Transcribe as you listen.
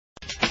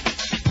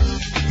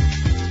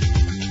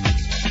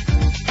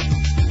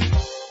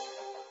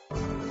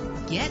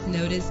get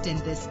noticed in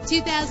this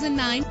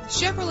 2009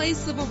 Chevrolet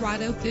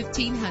Silverado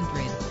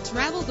 1500.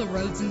 Travel the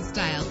roads in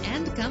style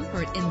and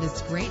comfort in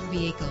this great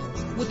vehicle.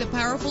 With a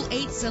powerful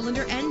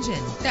 8-cylinder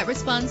engine that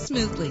responds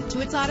smoothly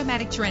to its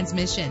automatic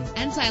transmission.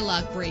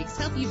 Anti-lock brakes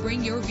help you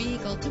bring your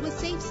vehicle to a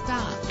safe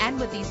stop. And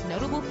with these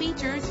notable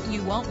features,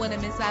 you won't want to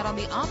miss out on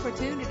the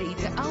opportunity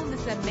to own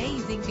this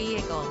amazing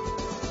vehicle.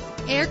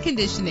 Air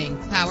conditioning,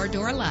 power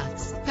door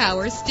locks,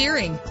 power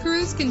steering,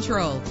 cruise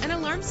control, an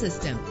alarm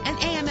system, an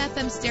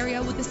AM/FM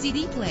stereo with a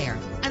CD player,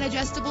 an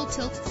adjustable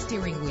tilt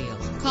steering wheel.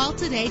 Call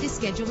today to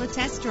schedule a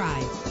test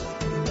drive.